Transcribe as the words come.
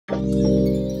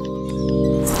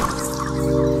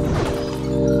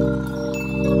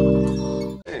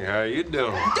you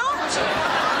doing? Don't!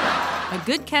 A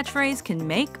good catchphrase can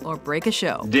make or break a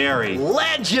show. Dairy.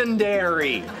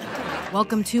 Legendary!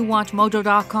 Welcome to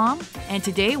WatchMojo.com, and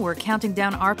today we're counting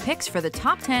down our picks for the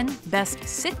top 10 best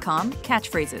sitcom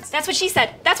catchphrases. That's what she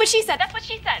said. That's what she said. That's what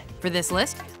she said. For this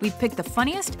list, we've picked the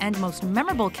funniest and most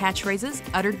memorable catchphrases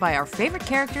uttered by our favorite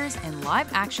characters in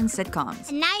live-action sitcoms.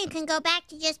 And now you can go back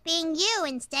to just being you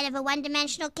instead of a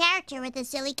one-dimensional character with a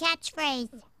silly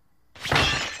catchphrase.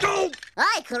 Go!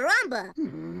 Ay,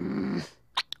 caramba!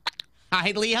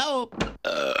 Idly hope.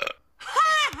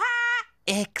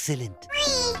 Excellent. 3,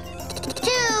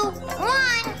 2,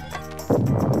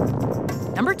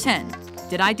 1. Number 10.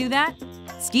 Did I do that?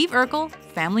 Steve Urkel,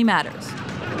 Family Matters. Did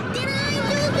I do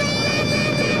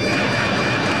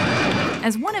that?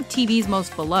 As one of TV's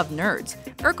most beloved nerds,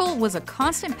 Urkel was a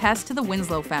constant pest to the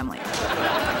Winslow family.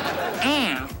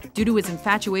 Due to his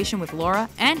infatuation with Laura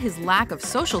and his lack of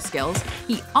social skills,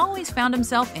 he always found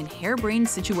himself in harebrained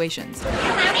situations.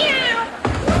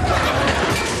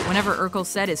 Whenever Urkel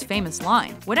said his famous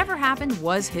line, whatever happened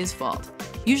was his fault,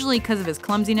 usually because of his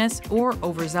clumsiness or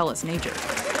overzealous nature.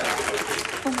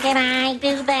 Did I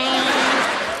do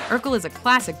that? Urkel is a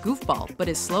classic goofball, but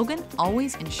his slogan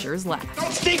always ensures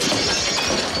laughs. Did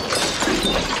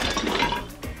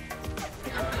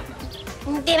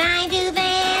I do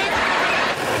that?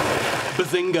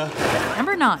 Bazinga.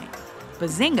 Number 9.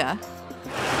 Bazinga.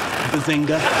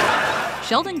 Bazinga.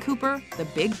 Sheldon Cooper, The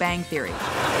Big Bang Theory.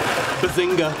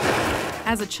 Bazinga.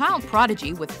 As a child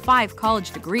prodigy with 5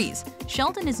 college degrees,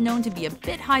 Sheldon is known to be a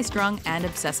bit high-strung and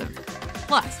obsessive.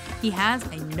 Plus, he has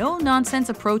a no-nonsense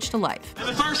approach to life.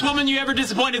 The first woman you ever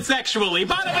disappointed sexually.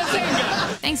 Bada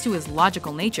bazinga! Thanks to his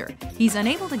logical nature, he's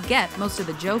unable to get most of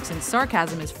the jokes and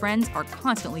sarcasm his friends are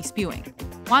constantly spewing.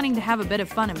 Wanting to have a bit of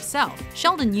fun himself,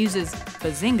 Sheldon uses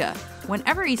bazinga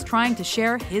whenever he's trying to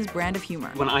share his brand of humor.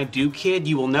 When I do kid,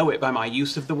 you will know it by my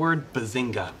use of the word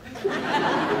bazinga.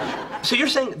 So you're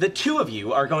saying the two of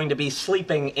you are going to be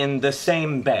sleeping in the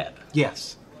same bed?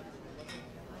 Yes.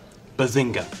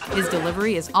 Bazinga. His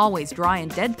delivery is always dry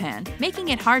and deadpan, making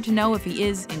it hard to know if he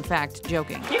is, in fact,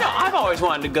 joking. You know, I've always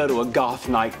wanted to go to a goth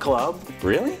nightclub.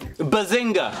 Really?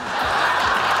 Bazinga.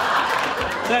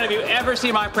 None of you ever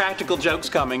see my practical jokes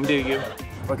coming, do you?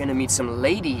 We're gonna meet some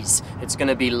ladies. It's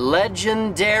gonna be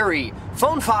legendary.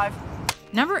 Phone 5.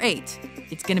 Number 8.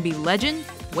 It's gonna be legend,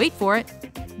 wait for it,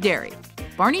 dairy.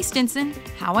 Barney Stinson,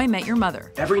 How I Met Your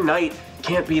Mother. Every night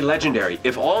can't be legendary.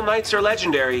 If all nights are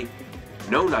legendary,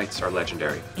 no nights are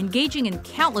legendary. Engaging in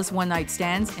countless one-night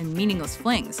stands and meaningless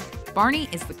flings, Barney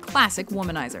is the classic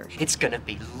womanizer. It's gonna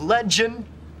be legend.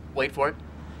 Wait for it.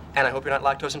 And I hope you're not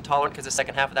lactose intolerant because the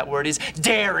second half of that word is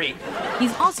dairy.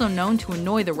 He's also known to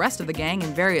annoy the rest of the gang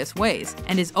in various ways,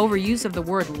 and his overuse of the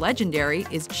word legendary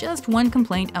is just one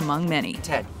complaint among many.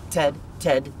 Ted.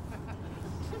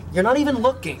 You're not even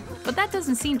looking. But that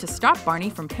doesn't seem to stop Barney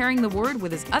from pairing the word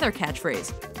with his other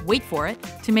catchphrase, wait for it,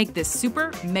 to make this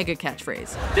super mega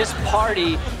catchphrase. This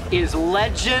party is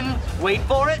legend. Wait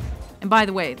for it. And by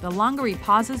the way, the longer he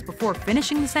pauses before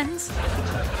finishing the sentence,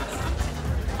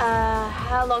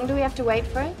 How long do we have to wait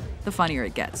for it? the funnier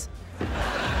it gets.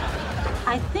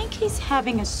 I think he's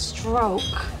having a stroke.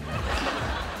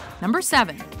 Number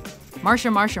 7.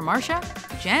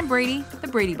 Marsha, Jan Brady, The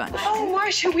Brady Bunch. Oh,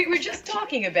 Marcia, we were just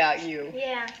talking about you.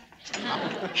 Yeah.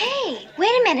 Hey, wait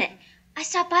a minute. I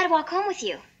stopped by to walk home with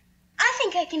you. I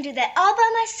think I can do that all by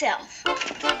myself.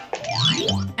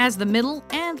 As the middle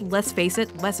and, let's face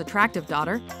it, less attractive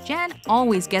daughter, Jan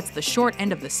always gets the short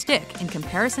end of the stick in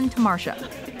comparison to Marsha.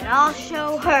 And I'll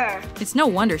show her. It's no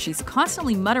wonder she's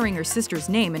constantly muttering her sister's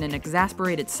name in an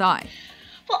exasperated sigh.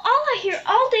 Well, all I hear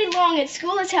all day long at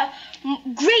school is how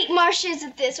great Marcia is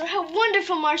at this or how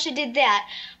wonderful Marcia did that.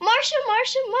 Marcia.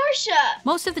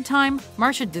 Most of the time,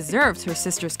 Marsha deserves her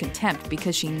sister's contempt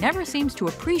because she never seems to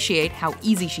appreciate how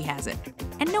easy she has it.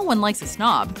 And no one likes a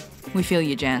snob. We feel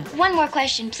you, Jan. One more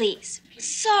question, please.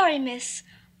 Sorry, miss.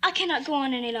 I cannot go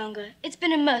on any longer. It's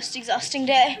been a most exhausting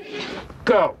day.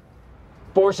 Go.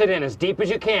 Force it in as deep as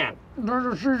you can.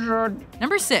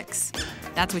 Number 6.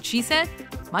 That's what she said.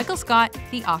 Michael Scott,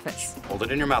 The Office. Hold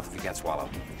it in your mouth if you can't swallow.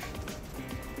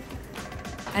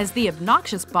 As the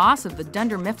obnoxious boss of the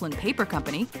Dunder Mifflin Paper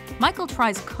Company, Michael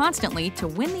tries constantly to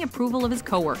win the approval of his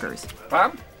coworkers.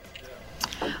 Mom?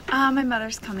 My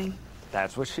mother's coming.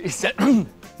 That's what she said.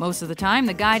 Most of the time,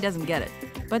 the guy doesn't get it.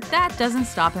 But that doesn't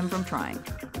stop him from trying.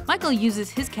 Michael uses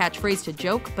his catchphrase to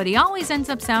joke, but he always ends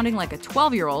up sounding like a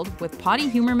 12-year-old with potty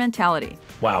humor mentality.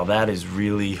 Wow, that is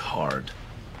really hard.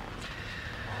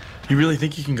 You really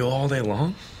think you can go all day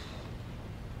long?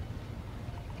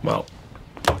 Well,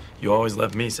 you always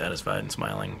left me satisfied and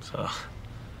smiling, so...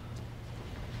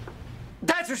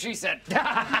 what she said.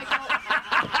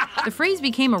 The phrase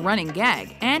became a running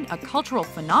gag and a cultural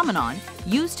phenomenon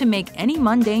used to make any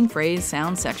mundane phrase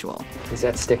sound sexual. Is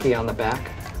that sticky on the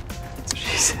back? That's what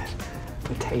she said.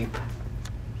 The tape.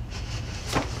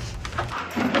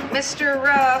 Mr.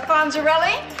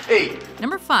 Fonzarelli? Hey.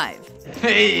 Number 5.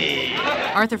 Hey.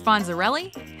 Arthur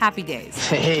Fonzarelli, Happy Days.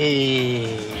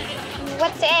 Hey.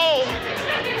 What's A?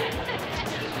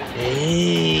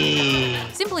 Hey.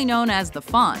 Simply known as the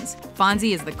Fonz,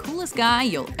 Fonzie is the coolest guy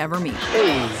you'll ever meet.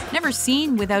 Hey. Never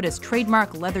seen without his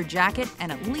trademark leather jacket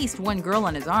and at least one girl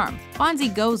on his arm,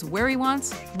 Fonzie goes where he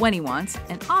wants, when he wants,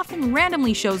 and often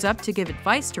randomly shows up to give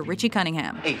advice to Richie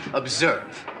Cunningham. Hey,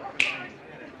 observe.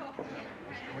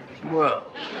 Whoa.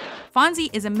 Fonzie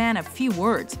is a man of few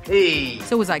words,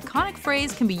 so his iconic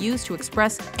phrase can be used to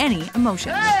express any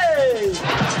emotion. Hey!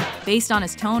 Based on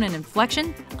his tone and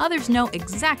inflection, others know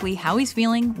exactly how he's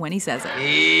feeling when he says it.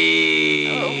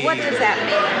 Hey. Oh, what does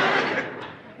that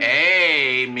mean?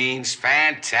 A means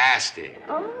fantastic.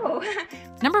 Oh.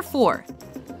 Number 4.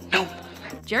 No.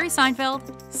 Jerry Seinfeld,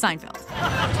 Seinfeld.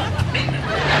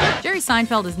 Jerry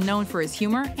Seinfeld is known for his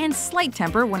humor and slight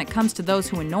temper when it comes to those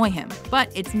who annoy him, but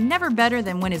it's never better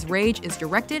than when his rage is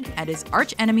directed at his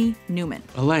archenemy, Newman.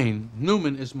 Elaine,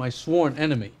 Newman is my sworn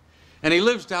enemy, and he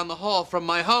lives down the hall from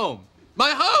my home.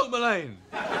 My home, Elaine!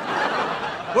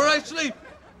 Where I sleep,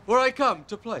 where I come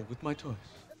to play with my toys.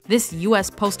 This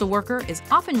U.S. postal worker is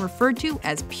often referred to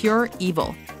as pure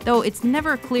evil, though it's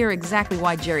never clear exactly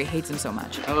why Jerry hates him so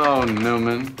much. Hello,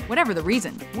 Newman. Whatever the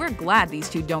reason, we're glad these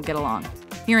two don't get along.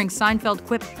 Hearing Seinfeld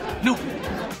quip, "No,"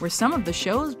 were some of the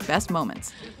show's best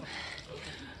moments.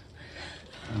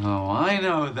 Oh, I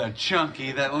know the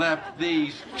chunky that left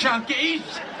these chunkies.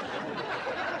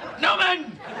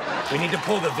 Newman! We need to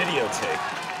pull the videotape.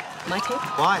 My tape?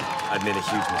 Why? I've made a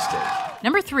huge mistake.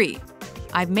 Number 3.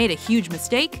 I've made a huge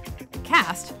mistake.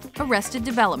 Cast, Arrested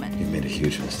Development. You've made a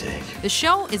huge mistake. The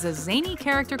show is a zany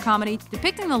character comedy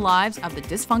depicting the lives of the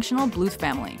dysfunctional Bluth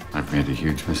family. I've made a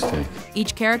huge mistake.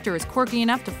 Each character is quirky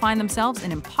enough to find themselves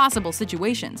in impossible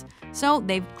situations, so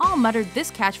they've all muttered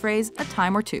this catchphrase a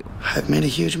time or two. I've made a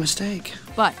huge mistake.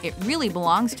 But it really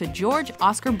belongs to George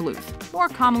Oscar Bluth, more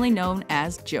commonly known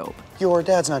as Job. Your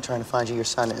dad's not trying to find you, your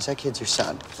son is. That kid's your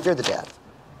son. You're the dad.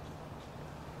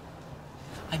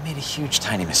 I made a huge,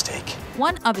 tiny mistake.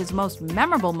 One of his most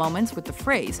memorable moments with the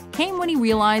phrase came when he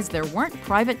realized there weren't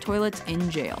private toilets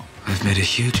in jail. I've made a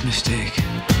huge mistake.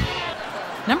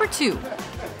 Number 2.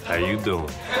 How you doing?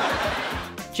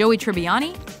 Joey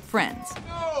Tribbiani, Friends.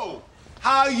 Oh,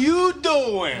 how you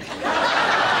doing?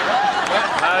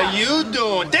 How you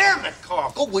doing? Damn it,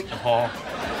 Carl. Go wait in the hall.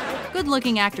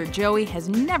 Good-looking actor Joey has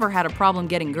never had a problem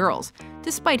getting girls,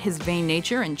 despite his vain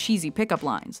nature and cheesy pickup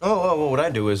lines. Well, what I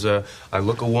do is I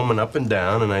look a woman up and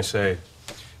down and I say,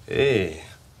 hey,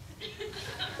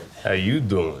 how you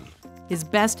doing? His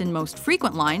best and most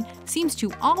frequent line seems to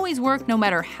always work no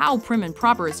matter how prim and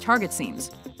proper his target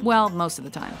seems. Well, most of the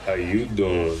time. How you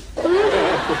doing?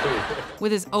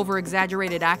 With his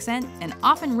over-exaggerated accent and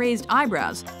often raised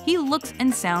eyebrows, he looks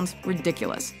and sounds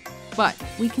ridiculous. But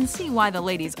we can see why the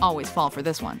ladies always fall for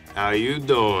this one. How you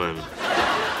doing?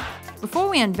 Before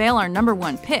we unveil our number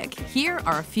 1 pick, here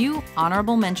are a few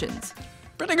honorable mentions.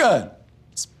 Pretty good.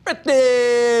 It's pretty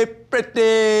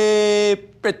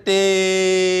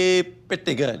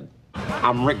good.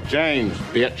 I'm Rick James,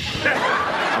 bitch.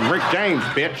 I'm Rick James,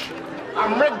 bitch.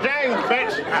 I'm Rick James,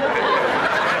 bitch.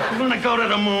 You wanna go to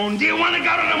the moon? Do you wanna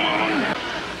go to the moon?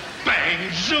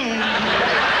 Bang, zoom.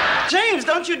 James,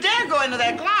 don't you dare go into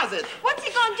that closet. What's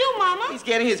he gonna do, Mama? He's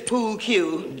getting his pool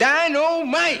cue.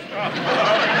 Dynamite.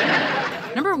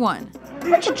 Number 1.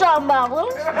 What you talking about, Will?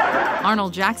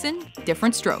 Arnold Jackson,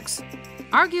 Diff'rent Strokes.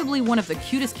 Arguably one of the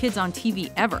cutest kids on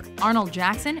TV ever, Arnold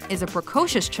Jackson is a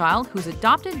precocious child who's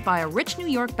adopted by a rich New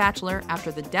York bachelor after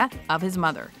the death of his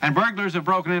mother. And burglars have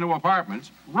broken into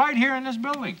apartments right here in this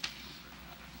building.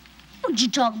 What you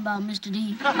talking about, Mr.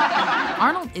 D?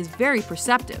 Arnold is very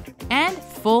perceptive and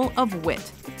full of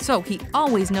wit, so he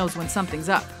always knows when something's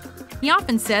up. He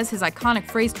often says his iconic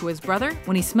phrase to his brother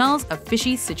when he smells a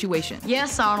fishy situation.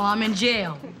 Yes, Arnold, I'm in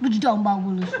jail. What you talking about,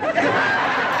 Willis?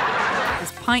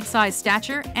 His pint-sized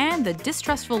stature and the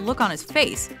distrustful look on his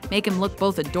face make him look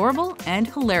both adorable and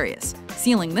hilarious,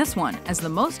 sealing this one as the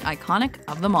most iconic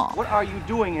of them all. What are you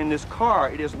doing in this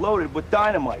car? It is loaded with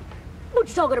dynamite. What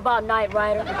you talking about, Knight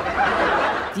Rider?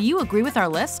 Do you agree with our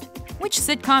list? Which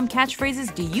sitcom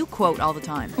catchphrases do you quote all the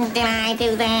time? Did I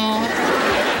do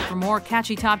that? For more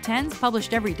catchy top 10s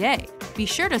published every day, be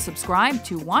sure to subscribe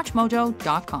to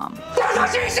WatchMojo.com.